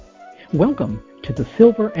Welcome to the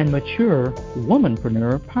Silver and Mature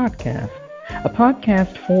Womanpreneur Podcast, a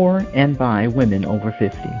podcast for and by women over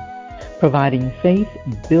 50, providing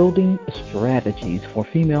faith-building strategies for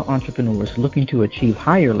female entrepreneurs looking to achieve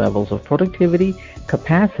higher levels of productivity,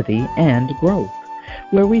 capacity, and growth,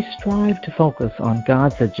 where we strive to focus on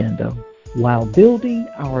God's agenda while building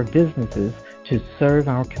our businesses to serve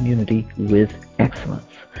our community with excellence.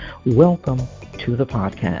 Welcome to the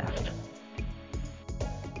podcast.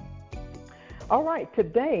 All right,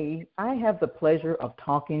 today I have the pleasure of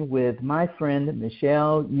talking with my friend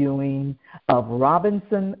Michele Ewing of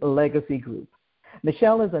Robinson Legacy Group.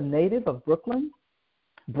 Michele is a native of Brooklyn,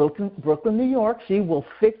 New York. She will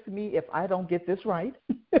fix me if I don't get this right.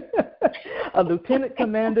 A lieutenant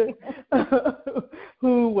commander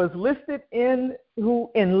who enlisted in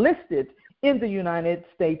the United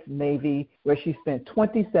States Navy, where she spent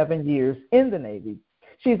 27 years in the Navy.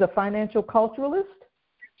 She's a financial culturalist.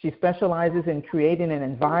 She specializes in creating an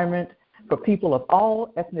environment for people of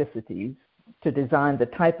all ethnicities to design the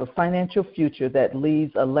type of financial future that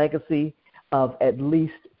leaves a legacy of at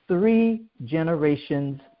least 3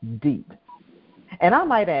 generations deep. And I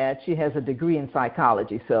might add, she has a degree in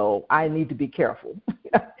psychology, so I need to be careful.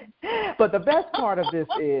 But the best part of this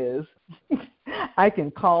is I can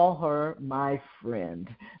call her my friend.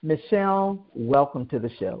 Michele, welcome to the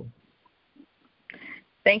show.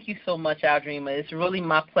 Thank you so much, Aldrima. It's really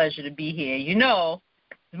my pleasure to be here. You know,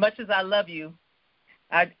 as much as I love you,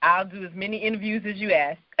 I'll do as many interviews as you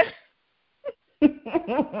ask.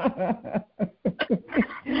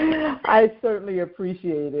 I certainly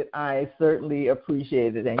appreciate it.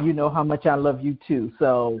 And you know how much I love you too.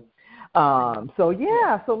 So let's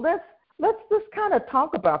just kind of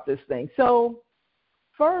talk about this thing. So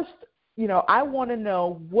first, I want to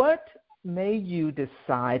know what made you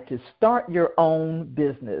decide to start your own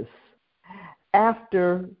business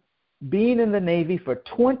after being in the Navy for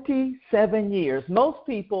 27 years. Most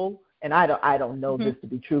people, and I don't know this to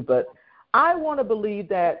be true, but I want to believe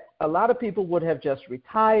that a lot of people would have just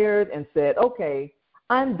retired and said, okay,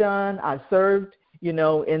 I'm done. I've served, in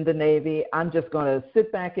the Navy. I'm just going to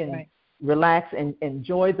sit back and relax and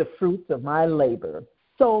enjoy the fruits of my labor.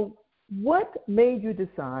 So what made you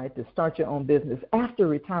decide to start your own business after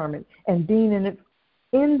retirement and being in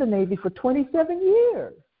the Navy for 27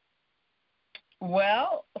 years?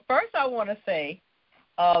 Well, first I want to say,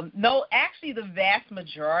 no, actually the vast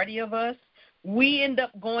majority of us, we end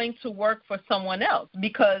up going to work for someone else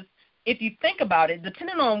because if you think about it,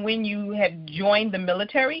 depending on when you have joined the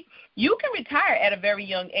military, you can retire at a very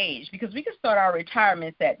young age because we can start our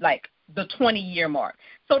retirements at like the 20-year mark.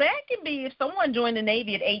 So that can be if someone joined the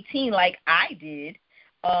Navy at 18 like I did,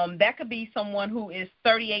 that could be someone who is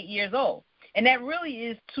 38 years old. And that really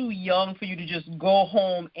is too young for you to just go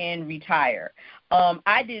home and retire.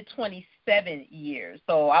 I did 27 years,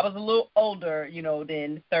 so I was a little older,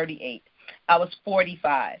 than 38. I was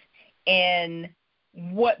 45. And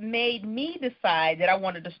what made me decide that I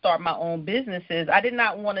wanted to start my own business is I did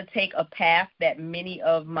not want to take a path that many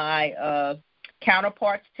of my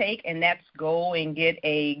counterparts take, and that's go and get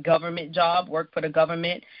a government job, work for the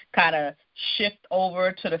government, kind of shift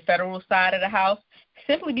over to the federal side of the house,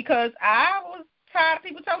 simply because I was tired of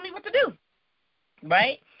people telling me what to do,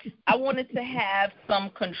 right? I wanted to have some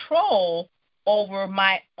control over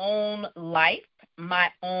my own life,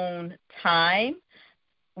 my own time,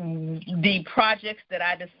 the projects that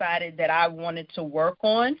I decided that I wanted to work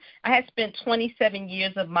on. I had spent 27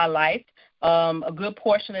 years of my life. A good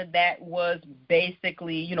portion of that was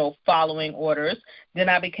basically, following orders. Then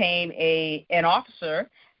I became an officer,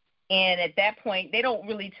 and at that point, they don't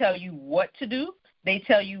really tell you what to do. They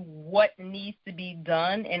tell you what needs to be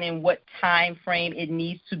done and in what time frame it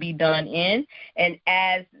needs to be done in. And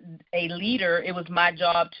as a leader, it was my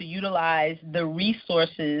job to utilize the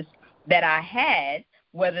resources that I had,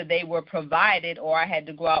 whether they were provided or I had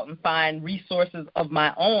to go out and find resources of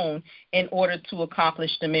my own in order to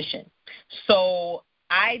accomplish the mission. So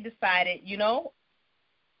I decided,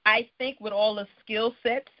 I think with all the skill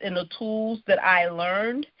sets and the tools that I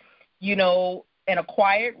learned, and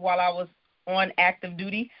acquired while I was on active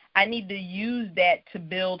duty, I need to use that to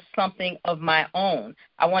build something of my own.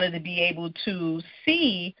 I wanted to be able to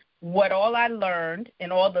see what all I learned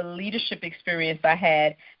and all the leadership experience I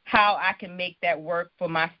had, how I can make that work for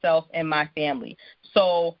myself and my family.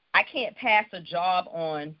 So I can't pass a job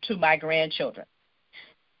on to my grandchildren.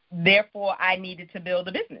 Therefore, I needed to build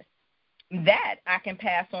a business that I can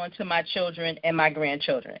pass on to my children and my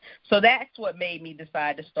grandchildren. So that's what made me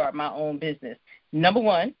decide to start my own business. Number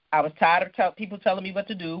one, I was tired of people telling me what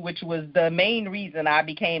to do, which was the main reason I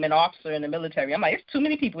became an officer in the military. I'm like, there's too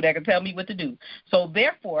many people that can tell me what to do. So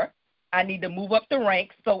therefore, I need to move up the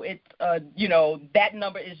ranks so it's, that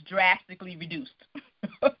number is drastically reduced.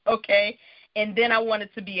 Okay? And then I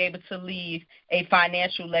wanted to be able to leave a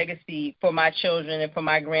financial legacy for my children and for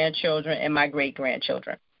my grandchildren and my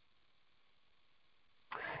great-grandchildren.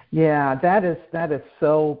 Yeah, that is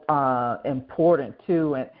so important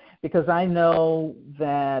too, and because I know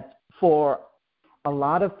that for a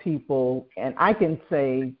lot of people, and I can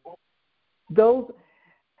say those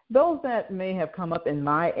that may have come up in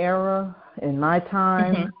my era, in my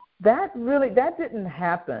time, that didn't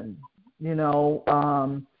happen. In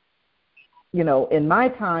my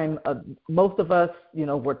time, most of us,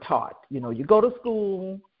 were taught. You go to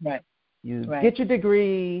school, right. You get your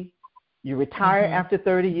degree, you retire after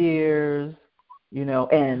 30 years,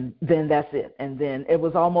 and then that's it. And then it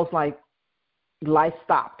was almost like life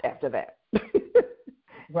stopped after that.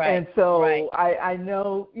 Right. And so I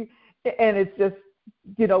know, and it's just,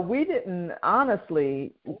 we didn't,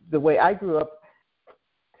 honestly, the way I grew up,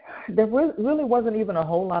 there really wasn't even a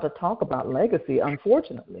whole lot of talk about legacy,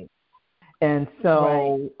 unfortunately. And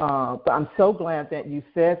so, but I'm so glad that you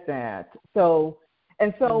said that. So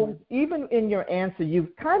even in your answer,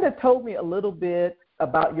 you've kind of told me a little bit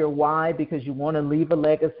about your why, because you want to leave a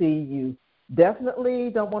legacy. You definitely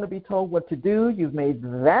don't want to be told what to do. You've made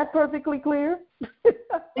that perfectly clear.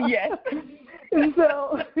 Yes.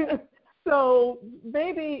 So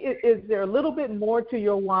maybe is there a little bit more to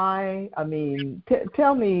your why? I mean,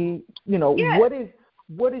 tell me, Yes.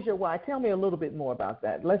 what is your why? Tell me a little bit more about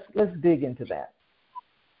that. Let's dig into that.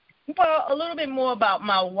 Well, a little bit more about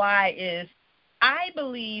my why is I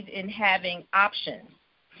believe in having options.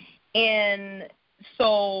 And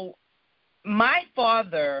so my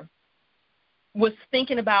father was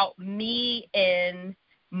thinking about me and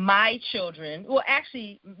my children, well,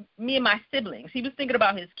 actually, me and my siblings. He was thinking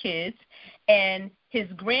about his kids and his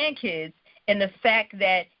grandkids and the fact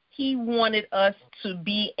that he wanted us to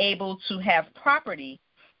be able to have property,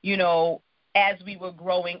 as we were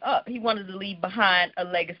growing up. He wanted to leave behind a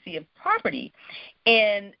legacy of property.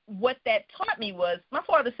 And what that taught me was, my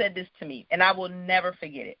father said this to me, and I will never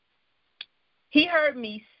forget it. He heard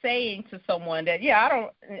me saying to someone that,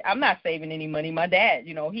 I'm not saving any money. My dad,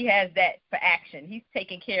 he has that for action. He's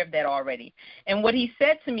taking care of that already. And what he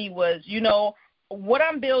said to me was, what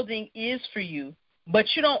I'm building is for you, but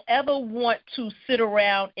you don't ever want to sit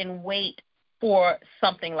around and wait for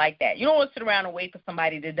something like that. You don't want to sit around and wait for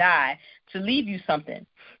somebody to die to leave you something.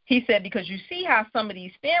 He said, because you see how some of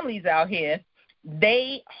these families out here,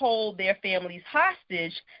 they hold their families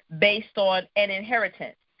hostage based on an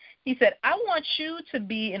inheritance. He said, I want you to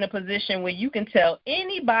be in a position where you can tell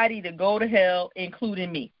anybody to go to hell,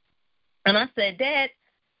 including me. And I said, Dad,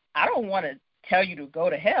 I don't want to tell you to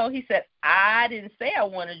go to hell. He said, I didn't say I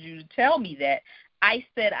wanted you to tell me that. I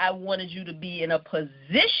said I wanted you to be in a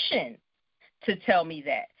position to tell me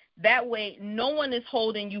that. That way, no one is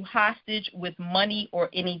holding you hostage with money or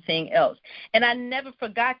anything else. And I never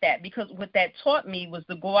forgot that, because what that taught me was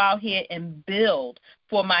to go out here and build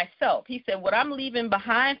for myself. He said, what I'm leaving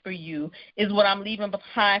behind for you is what I'm leaving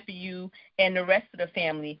behind for you and the rest of the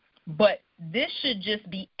family. But this should just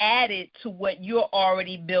be added to what you're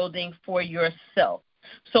already building for yourself.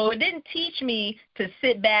 So it didn't teach me to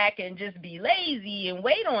sit back and just be lazy and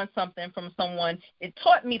wait on something from someone. It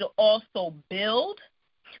taught me to also build.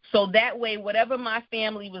 So that way, whatever my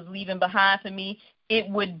family was leaving behind for me, it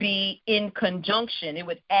would be in conjunction. It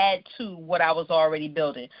would add to what I was already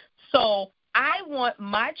building. So I want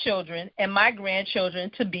my children and my grandchildren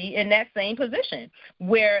to be in that same position,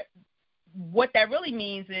 where what that really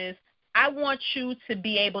means is I want you to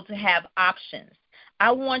be able to have options.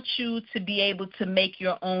 I want you to be able to make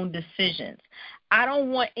your own decisions. I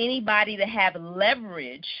don't want anybody to have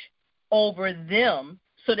leverage over them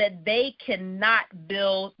so that they cannot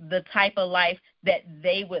build the type of life that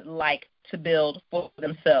they would like to build for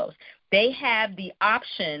themselves. They have the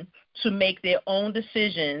option to make their own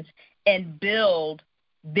decisions and build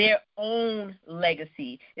their own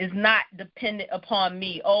legacy. Is not dependent upon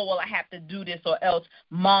me. Oh, well, I have to do this or else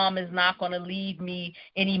mom is not going to leave me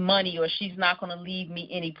any money or she's not going to leave me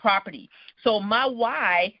any property. So my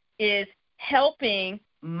why is helping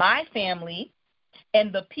my family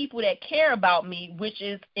and the people that care about me, which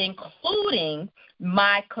is including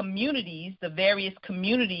my communities, the various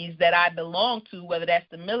communities that I belong to, whether that's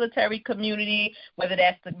the military community, whether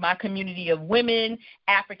that's my community of women,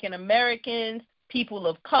 African Americans, people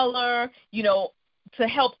of color, to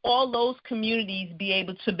help all those communities be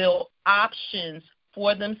able to build options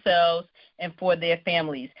for themselves and for their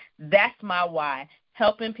families. That's my why,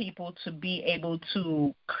 helping people to be able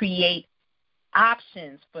to create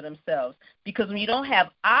options for themselves. Because when you don't have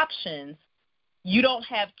options, You don't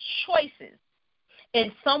have choices,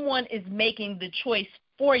 and someone is making the choice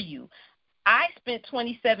for you. I spent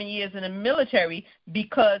 27 years in the military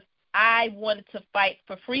because I wanted to fight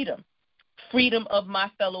for freedom of my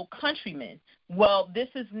fellow countrymen. Well, this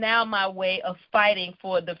is now my way of fighting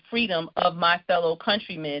for the freedom of my fellow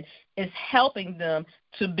countrymen, is helping them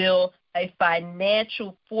to build a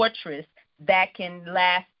financial fortress that can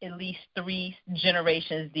last at least 3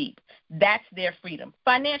 generations deep. That's their freedom,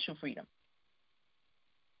 financial freedom.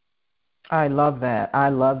 I love that. I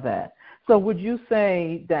love that. So would you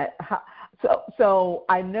say that, so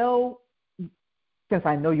I know, since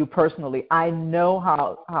I know you personally, I know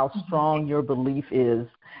how strong your belief is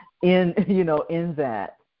in, in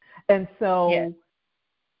that. And so, yes.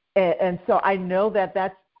 and so I know that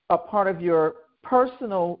that's a part of your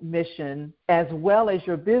personal mission as well as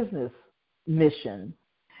your business mission.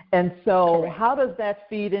 And so Correct. how does that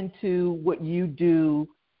feed into what you do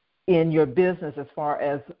in your business as far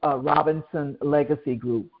as Robinson Legacy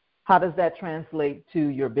Group? How does that translate to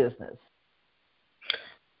your business?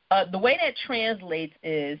 The way that translates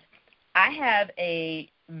is I have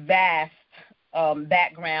a vast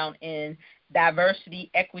background in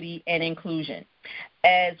diversity, equity, and inclusion,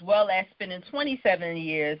 as well as spending 27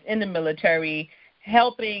 years in the military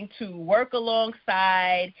helping to work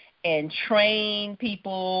alongside and train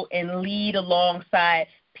people and lead alongside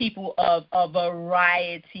people of a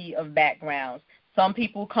variety of backgrounds. Some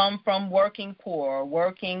people come from working poor,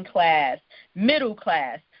 working class, middle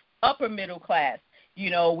class, upper middle class.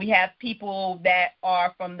 We have people that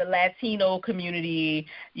are from the Latino community.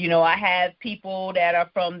 I have people that are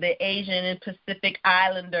from the Asian and Pacific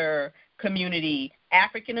Islander community,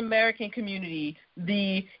 African American community,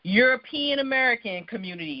 the European American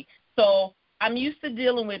community. So I'm used to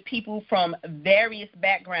dealing with people from various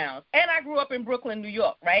backgrounds. And I grew up in Brooklyn, New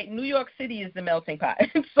York, right? New York City is the melting pot.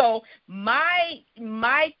 So my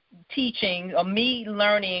teaching, or me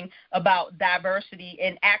learning about diversity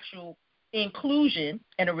and actual inclusion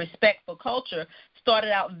and a respect for culture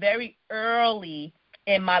started out very early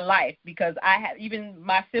in my life, because I have, even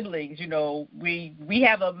my siblings, we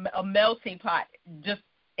have a melting pot just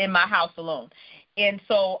in my house alone. And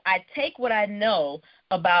so I take what I know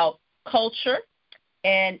about culture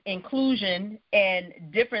and inclusion and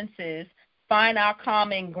differences, find our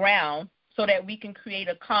common ground so that we can create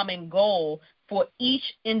a common goal for each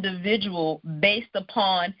individual based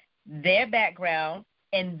upon their background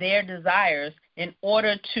and their desires, in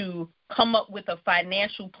order to come up with a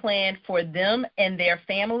financial plan for them and their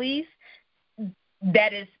families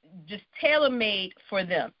that is just tailor-made for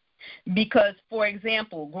them. Because, for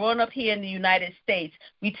example, growing up here in the United States,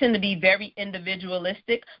 we tend to be very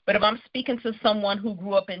individualistic. But if I'm speaking to someone who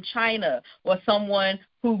grew up in China, or someone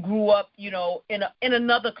who grew up, in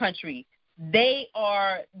another country, they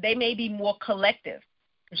may be more collective.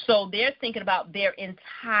 So they're thinking about their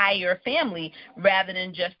entire family rather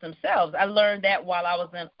than just themselves. I learned that while I was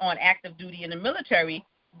on active duty in the military,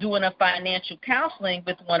 doing a financial counseling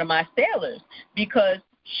with one of my sailors, because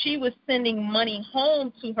she was sending money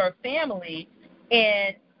home to her family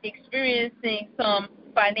and experiencing some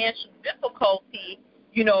financial difficulty,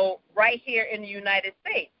 right here in the United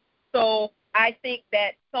States. So I think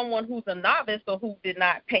that someone who's a novice or who did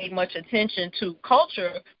not pay much attention to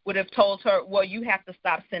culture would have told her, well, you have to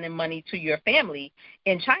stop sending money to your family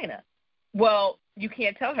in China. Well, you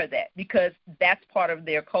can't tell her that, because that's part of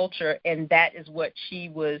their culture, and that is what she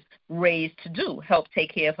was raised to do, help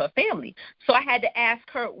take care of her family. So I had to ask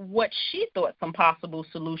her what she thought some possible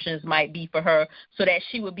solutions might be for her so that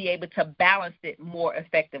she would be able to balance it more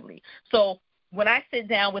effectively. So when I sit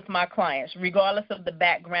down with my clients, regardless of the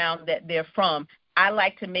background that they're from, I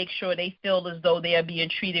like to make sure they feel as though they are being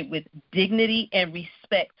treated with dignity and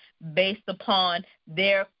respect based upon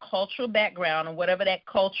their cultural background, and whatever that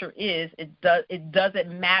culture is, it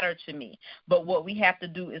doesn't matter to me. But what we have to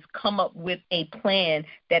do is come up with a plan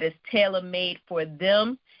that is tailor-made for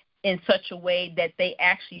them in such a way that they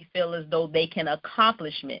actually feel as though they can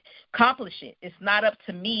accomplish it. It's not up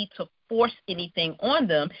to me to force anything on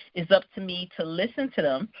them. It's up to me to listen to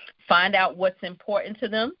them, find out what's important to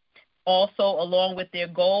them, also along with their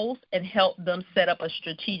goals, and help them set up a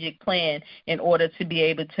strategic plan in order to be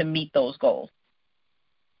able to meet those goals.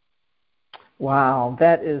 Wow,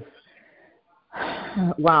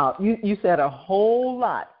 wow. You said a whole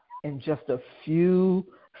lot in just a few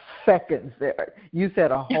seconds there. You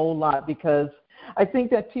said a whole lot, because I think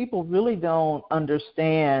that people really don't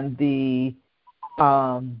understand the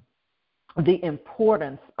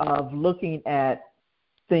importance of looking at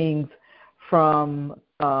things from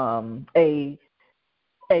a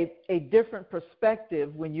different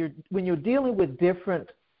perspective when you're dealing with different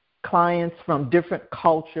clients from different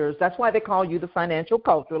cultures. That's why they call you the financial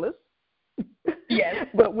culturalist. Yes.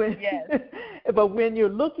 But when you're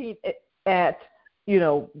looking at,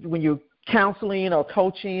 when you're counseling or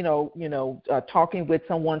coaching or, talking with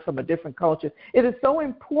someone from a different culture, it is so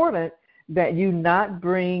important that you not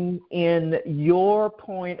bring in your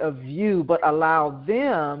point of view, but allow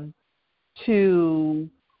them to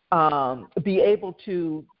be able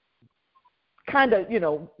to kind of,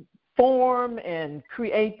 form and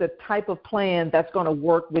create the type of plan that's going to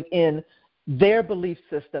work within their belief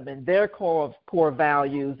system and their core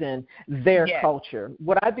values and their culture.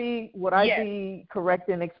 Would I be correct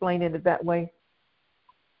in explaining it that way?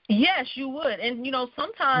 Yes, you would. And,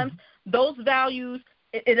 sometimes those values,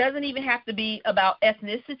 it doesn't even have to be about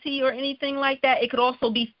ethnicity or anything like that. It could also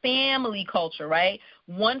be family culture, right?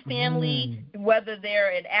 One family, whether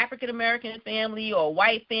they're an African-American family or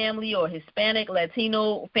white family or Hispanic,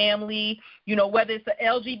 Latino family, whether it's an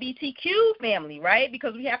LGBTQ family, right?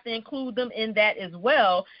 Because we have to include them in that as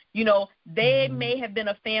well. They may have been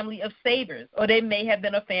a family of savers or they may have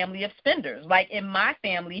been a family of spenders. Like in my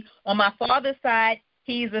family, on my father's side,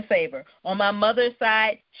 he's a saver. On my mother's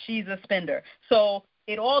side, she's a spender. So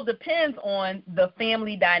it all depends on the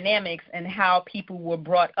family dynamics and how people were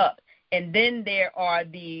brought up. And then there are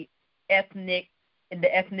the ethnicities,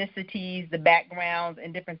 the backgrounds,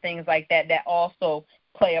 and different things like that also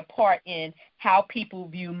play a part in how people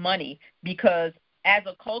view money. Because as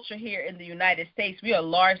a culture here in the United States, we are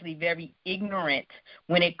largely very ignorant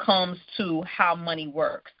when it comes to how money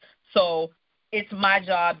works. So it's my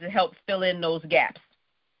job to help fill in those gaps.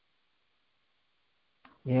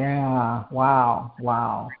 Yeah,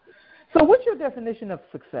 wow. So what's your definition of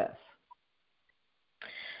success?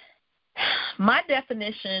 My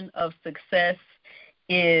definition of success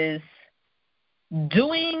is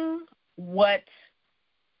doing what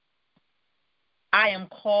I am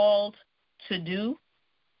called to do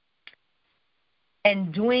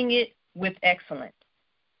and doing it with excellence.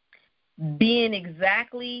 Being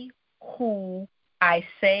exactly who I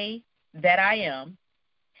say that I am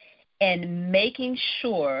and making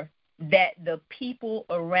sure that the people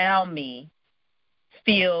around me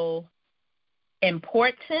feel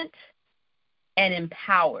important and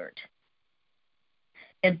empowered.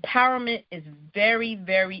 Empowerment is very,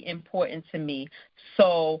 very important to me.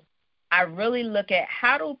 So I really look at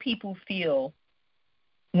how do people feel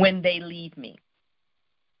when they leave me?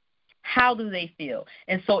 How do they feel?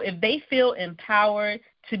 And so if they feel empowered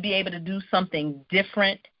to be able to do something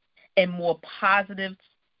different and more positive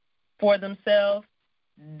for themselves,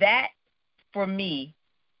 that, for me,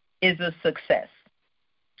 is a success.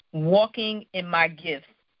 Walking in my gifts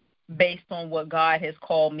based on what God has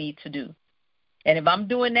called me to do. And if I'm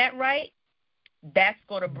doing that right, that's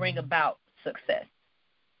going to bring about success.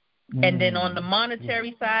 And then on the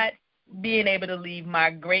monetary side, being able to leave my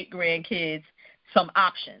great-grandkids some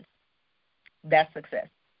options, that's success.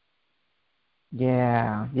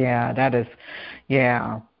 Yeah, that is,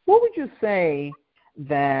 What would you say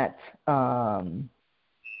that,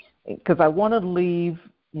 because I want to leave,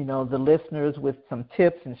 the listeners with some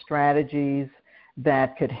tips and strategies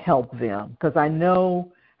that could help them, because I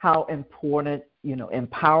know how important,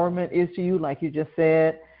 empowerment is to you, like you just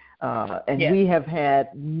said, and we have had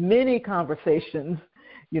many conversations,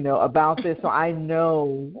 about this, so I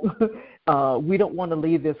know we don't want to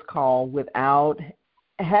leave this call without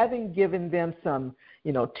having given them some,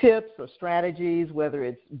 tips or strategies, whether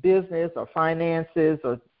it's business or finances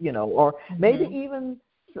or, or maybe even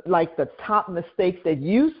like the top mistakes that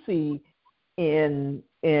you see in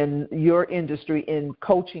your industry in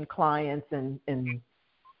coaching clients and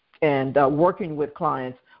working with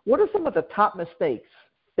clients. What are some of the top mistakes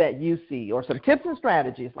that you see, or some tips and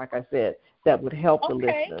strategies, like I said, that would help the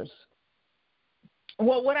listeners?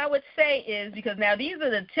 Well, what I would say is, because now these are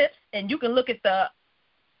the tips, and you can look at the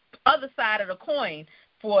other side of the coin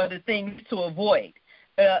for the things to avoid.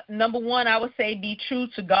 Number one, I would say be true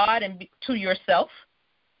to God and to yourself.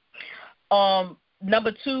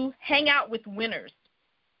 Number two, hang out with winners,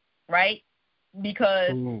 right?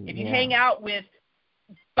 Because if you hang out with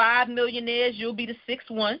 5 millionaires, you'll be the sixth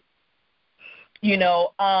one.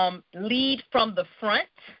 Lead from the front,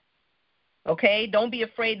 okay? Don't be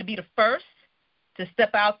afraid to be the first, to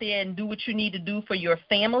step out there and do what you need to do for your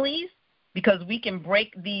families, because we can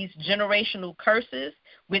break these generational curses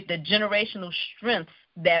with the generational strengths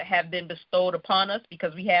that have been bestowed upon us,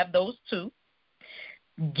 because we have those too.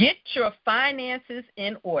 Get your finances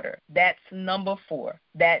in order. That's number 4.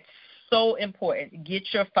 That's so important. Get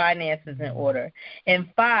your finances in order. And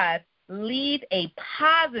 5, leave a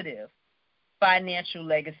positive financial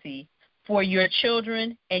legacy for your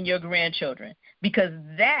children and your grandchildren. because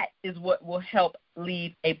that is what will help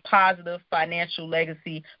leave a positive financial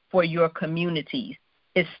legacy for your communities.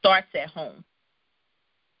 It starts at home.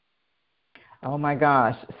 Oh my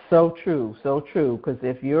gosh, so true, so true. Because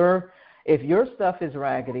if your stuff is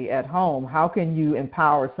raggedy at home, how can you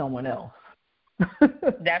empower someone else?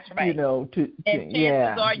 That's right. You know, and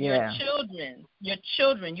chances are your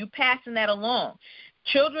children, you passing that along.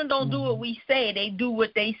 Children don't do what we say; they do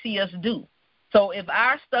what they see us do. So if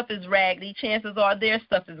our stuff is raggedy, chances are their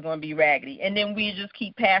stuff is going to be raggedy, and then we just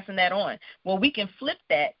keep passing that on. Well, we can flip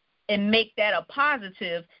that and make that a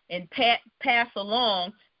positive and pass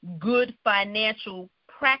along good financial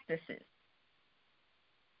practices.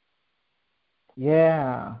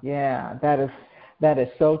 Yeah, that is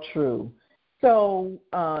so true. So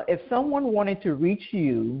if someone wanted to reach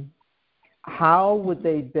you, how would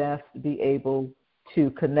they best be able to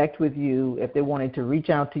connect with you if they wanted to reach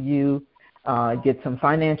out to you, get some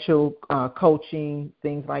financial coaching,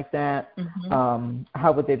 things like that?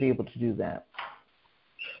 How would they be able to do that?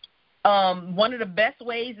 One of the best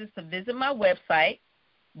ways is to visit my website.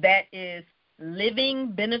 That is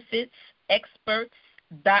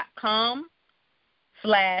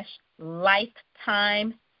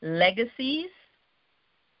livingbenefitsexperts.com/lifetime legacies.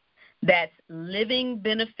 That's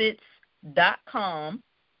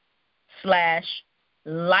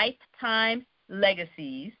livingbenefits.com/lifetime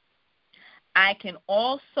legacies. I can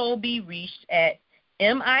also be reached at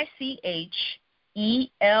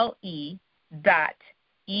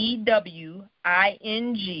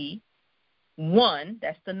michele.ewing1,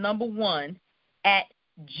 that's the number 1, at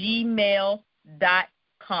gmail.com.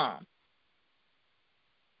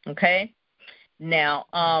 Okay? Now,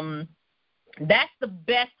 that's the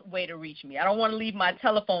best way to reach me. I don't want to leave my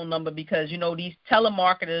telephone number because, these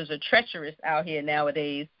telemarketers are treacherous out here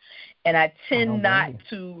nowadays, and I tend not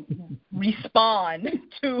to respond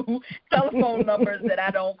to telephone numbers that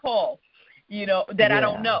I don't call, that I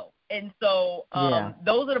don't know. And so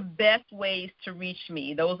those are the best ways to reach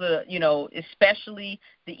me. Those are, especially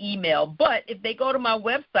the email. But if they go to my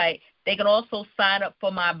website, they can also sign up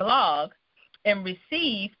for my blog and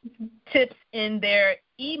receive tips in their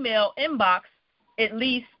email inbox at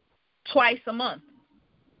least twice a month.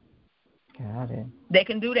 Got it. They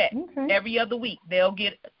can do that every other week. They'll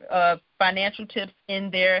get financial tips in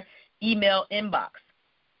their email inbox.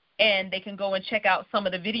 And they can go and check out some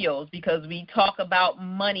of the videos because we talk about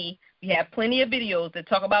money. We have plenty of videos that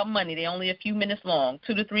talk about money. They're only a few minutes long,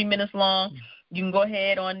 2 to 3 minutes long. You can go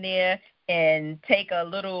ahead on there and take a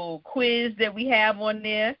little quiz that we have on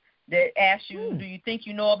there that asks you, do you think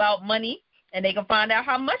you know about money? And they can find out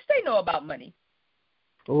how much they know about money.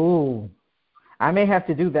 Oh, I may have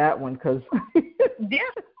to do that one because,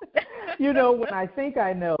 when I think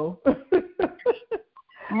I know,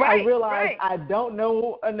 I realize I don't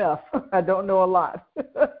know enough. I don't know a lot.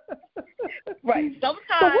 Right.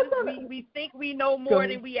 Sometimes we think we know more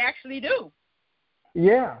than we actually do.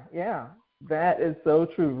 Yeah. That is so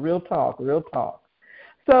true. Real talk.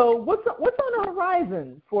 So what's on the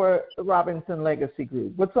horizon for the Robinson Legacy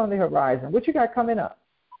Group? What's on the horizon? What you got coming up?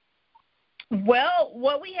 Well,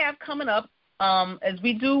 what we have coming up is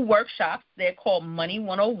we do workshops. They're called Money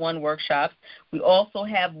 101 workshops. We also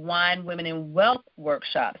have Wine, Women, and Wealth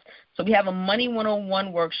workshops. So we have a Money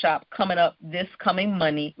 101 workshop coming up this coming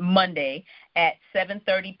Monday at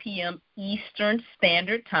 7:30 p.m. Eastern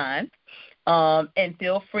Standard Time. And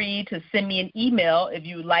feel free to send me an email if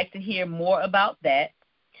you would like to hear more about that.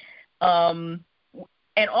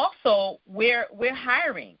 And also, we're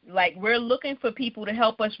hiring. Like, we're looking for people to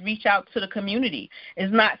help us reach out to the community.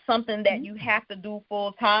 It's not something that you have to do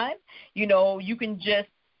full time. You can just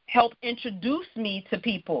help introduce me to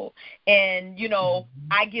people. And,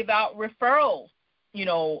 I give out referrals,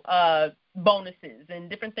 bonuses and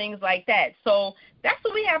different things like that. So that's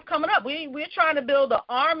what we have coming up. We're trying to build an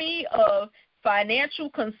army of financial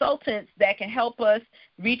consultants that can help us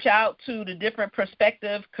reach out to the different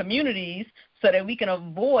prospective communities so that we can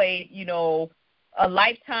avoid, a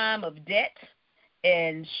lifetime of debt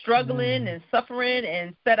and struggling and suffering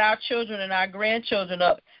and set our children and our grandchildren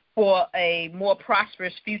up for a more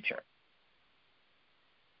prosperous future.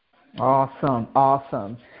 Awesome.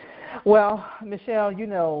 Well, Michele,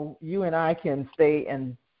 you and I can stay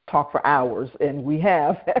and talk for hours, and we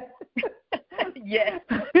have. Yes.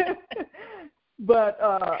 But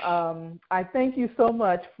I thank you so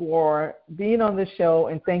much for being on the show,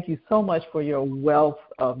 and thank you so much for your wealth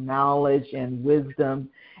of knowledge and wisdom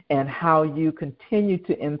and how you continue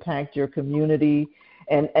to impact your community.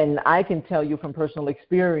 And I can tell you from personal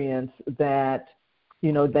experience that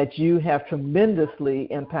that you have tremendously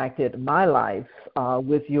impacted my life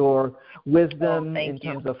with your wisdom in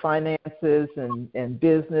terms of finances and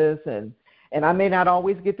business. And I may not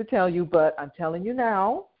always get to tell you, but I'm telling you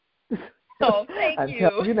now. Oh, thank you. I'm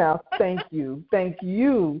telling you now, thank you. Thank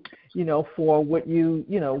you, for what you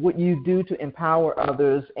do to empower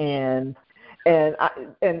others. And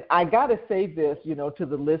I got to say this, to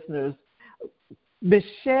the listeners.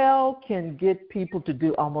 Michele can get people to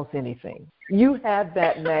do almost anything. You have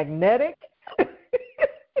that magnetic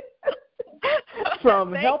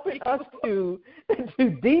from helping us to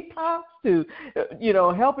detox to,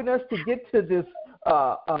 helping us to get to this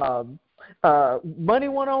Money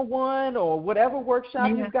 101 or whatever workshop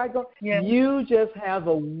you've got going. Yeah. You just have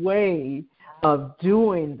a way of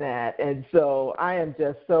doing that. And so I am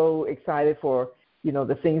just so excited for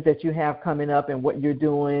the things that you have coming up and what you're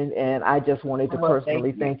doing. And I just wanted to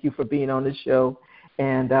personally thank you for being on the show.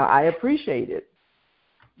 And I appreciate it.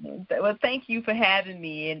 Well, thank you for having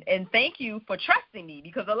me. And thank you for trusting me,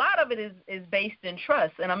 because a lot of it is based in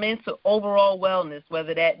trust. And I'm into overall wellness,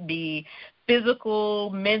 whether that be physical,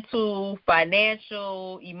 mental,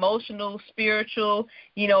 financial, emotional, spiritual.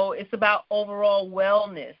 It's about overall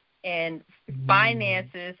wellness and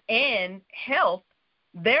finances and health.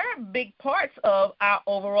 They're big parts of our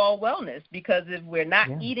overall wellness, because if we're not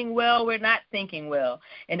eating well, we're not thinking well.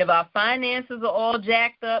 And if our finances are all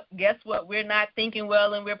jacked up, guess what? We're not thinking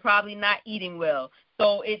well, and we're probably not eating well.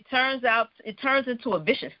 So it turns into a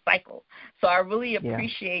vicious cycle. So I really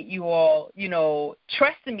appreciate you all,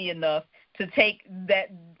 trusting me enough to take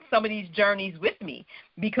some of these journeys with me,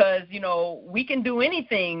 because, we can do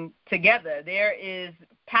anything together. There is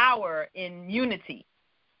power in unity.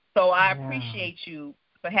 So I appreciate you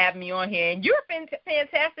for having me on here. And you're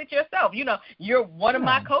fantastic yourself. You're one of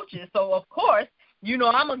my coaches. So, of course, I'm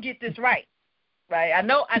going to get this right. Right? I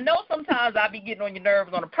know sometimes I'll be getting on your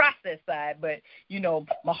nerves on the process side, but,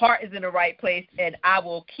 my heart is in the right place, and I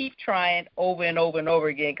will keep trying over and over and over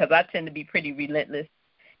again, because I tend to be pretty relentless.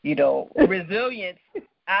 Resilience.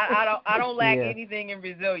 I don't lack anything in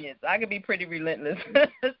resilience. I can be pretty relentless.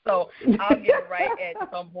 So I'll get it right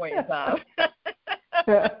at some point in time.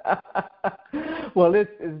 Well,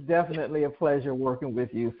 it's definitely a pleasure working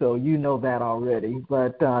with you, so you know that already.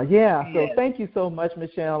 But, so thank you so much,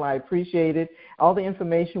 Michele. I appreciate it. All the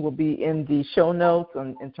information will be in the show notes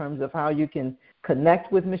in terms of how you can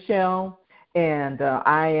connect with Michele. And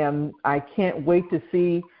I can't wait to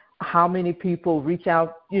see how many people reach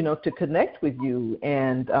out, to connect with you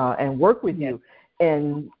and work with you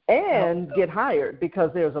and get hired,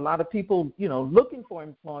 because there's a lot of people, looking for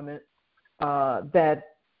employment that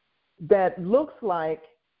looks like,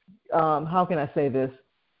 how can I say this?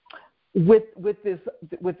 With this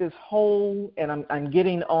whole, and I'm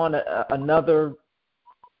getting on another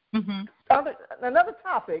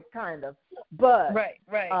topic, kind of, but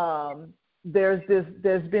there's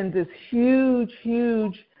been this huge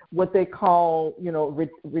what they call,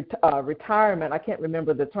 retirement. I can't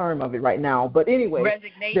remember the term of it right now, but anyway,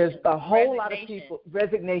 there's a whole lot of people.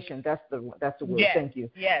 Resignation. That's the word. Yes. Thank you.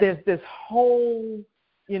 Yes. There's this whole,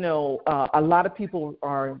 a lot of people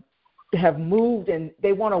have moved, and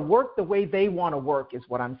they want to work the way they want to work, is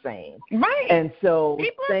what I'm saying. Right. And so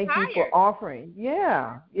thank you for offering.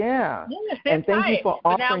 Yeah. And thank you for offering.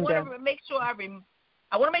 But now I want to make sure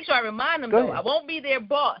I remind them, though, I won't be their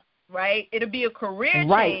boss. Right? It'll be a career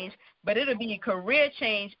change, but it'll be a career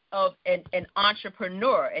change of an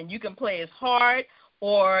entrepreneur. And you can play as hard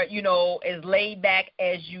or, as laid back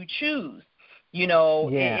as you choose.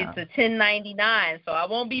 It's a 1099, so I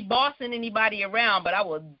won't be bossing anybody around, but I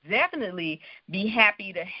will definitely be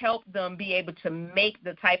happy to help them be able to make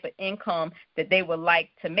the type of income that they would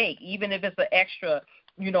like to make, even if it's an extra,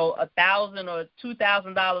 $1,000 or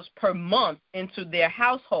 $2,000 per month into their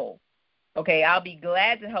household. Okay, I'll be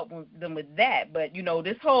glad to help them with that. But,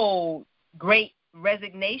 this whole great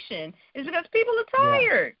resignation is because people are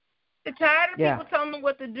tired. They're tired of people telling them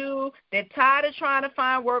what to do. They're tired of trying to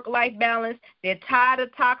find work-life balance. They're tired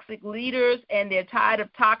of toxic leaders, and they're tired of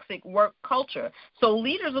toxic work culture. So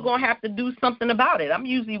leaders are going to have to do something about it. I'm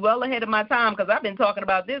usually well ahead of my time, because I've been talking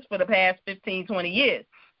about this for the past 15, 20 years.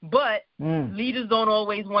 But leaders don't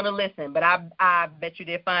always want to listen. But I bet you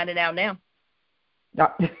they're finding out now.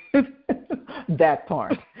 That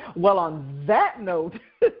part. Well, on that note,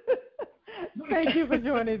 thank you for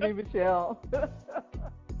joining me, Michele.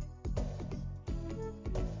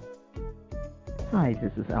 Hi,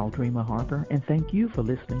 this is Aldrima Harper, and thank you for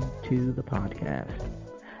listening to the podcast.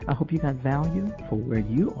 I hope you got value for where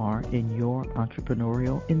you are in your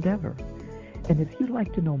entrepreneurial endeavor. And if you'd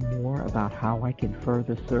like to know more about how I can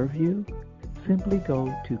further serve you, simply go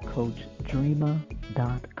to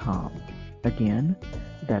CoachDreamer.com. Again,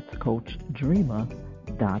 that's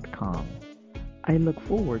CoachDreamer.com. I look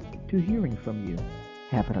forward to hearing from you.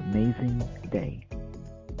 Have an amazing day.